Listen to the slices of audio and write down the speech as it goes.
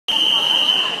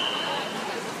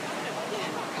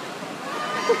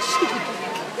Go,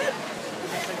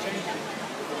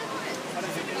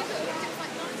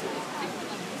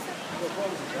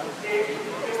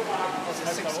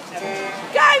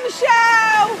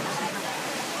 Michelle!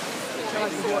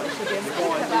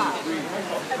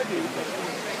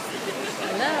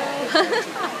 Hello.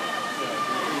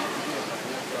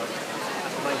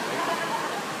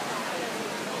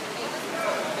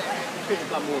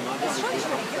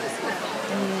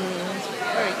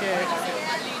 Very good.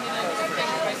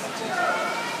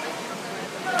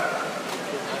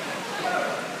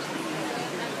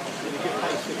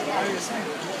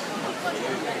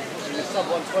 Sub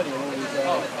 120 on all these 100.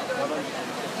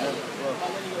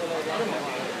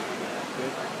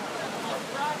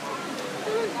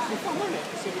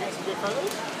 See if we get some good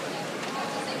photos.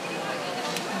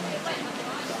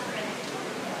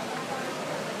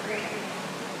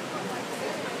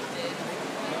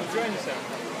 Enjoying yourself.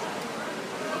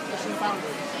 Pushing the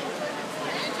boundaries.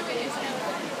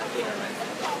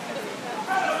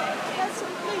 There's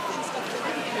some Bluefins stuff to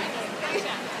do.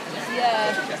 Yeah. I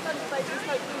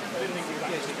didn't think you were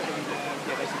actually going to be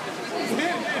basic pictures.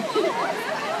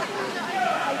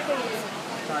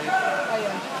 Sorry. Oh,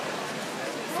 yeah.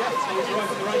 Yeah, so you're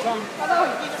right at the right time. I know, you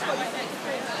just got your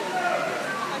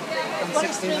one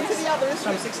extreme to the other, isn't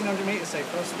From it? 1600 metres safe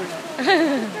for a sprint. 2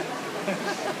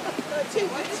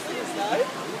 weeks for this, though.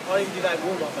 I'll even do that in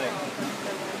warm-up, mate.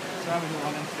 So how many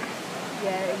running?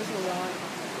 Yeah, it was alright.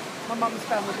 My mum's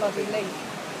found the bloody leak.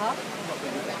 Huh? No.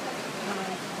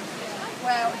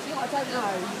 Well, do you know, I don't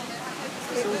know.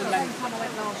 It was the same time I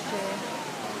went last year.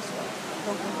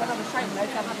 When I was training, they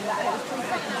told me that it was 3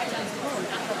 seconds.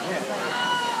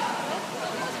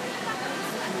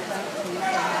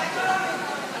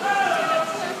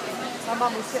 My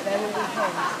mum will sit there all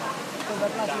weekend with a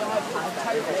bloody iPad,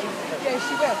 totally. Yeah,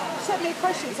 she will. She sent me a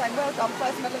question saying, well done,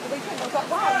 first medal of the weekend. I was like,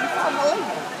 wow, you found the leak.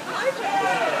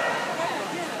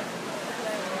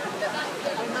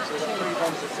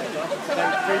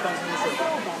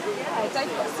 Yeah,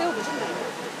 Dave got silver, didn't he?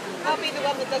 I'll be the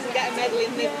one that doesn't get a medal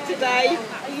in today.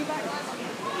 Are you back?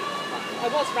 I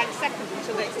was ranked second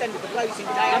until they extended the closing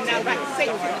day. I'm now ranked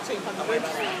sixth in the 200.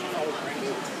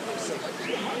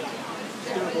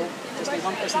 Just need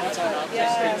one person to turn up.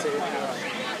 Yeah. Ranked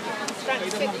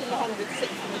sixth in the 100,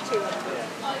 sixth in the 200.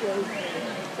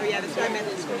 So yeah, there's no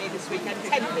medals for me this weekend.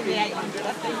 10th in the 800,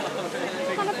 I think.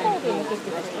 Kind of holding a good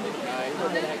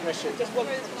Just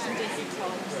want some decent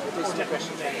times.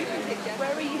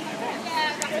 Where are you?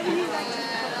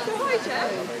 So hi, Joe.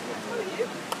 How are you?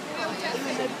 Are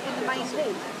you in the main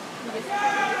league?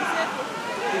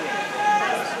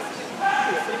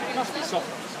 It must be soft.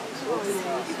 You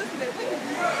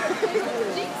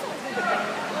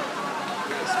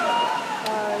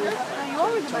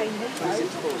are in the main league, though.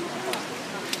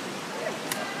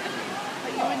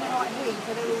 But you're in the right heat,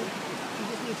 so they're all, you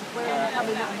just need to, where you come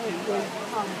in that heat, you'll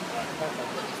come.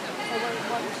 So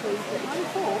one, two, three, no, 4.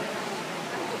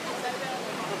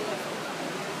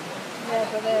 Yeah,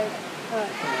 but they're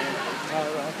hurt. So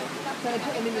they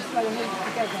put them in the slower heat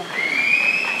together.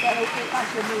 So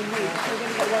that's your main heat. So you're going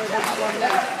to get worried about that one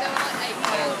leg.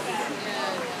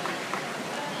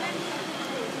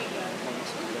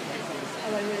 Oh,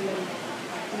 they really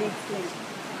need sleep.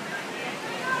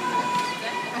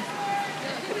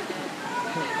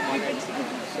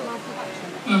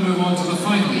 We'll move on to the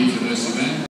final heat of this event.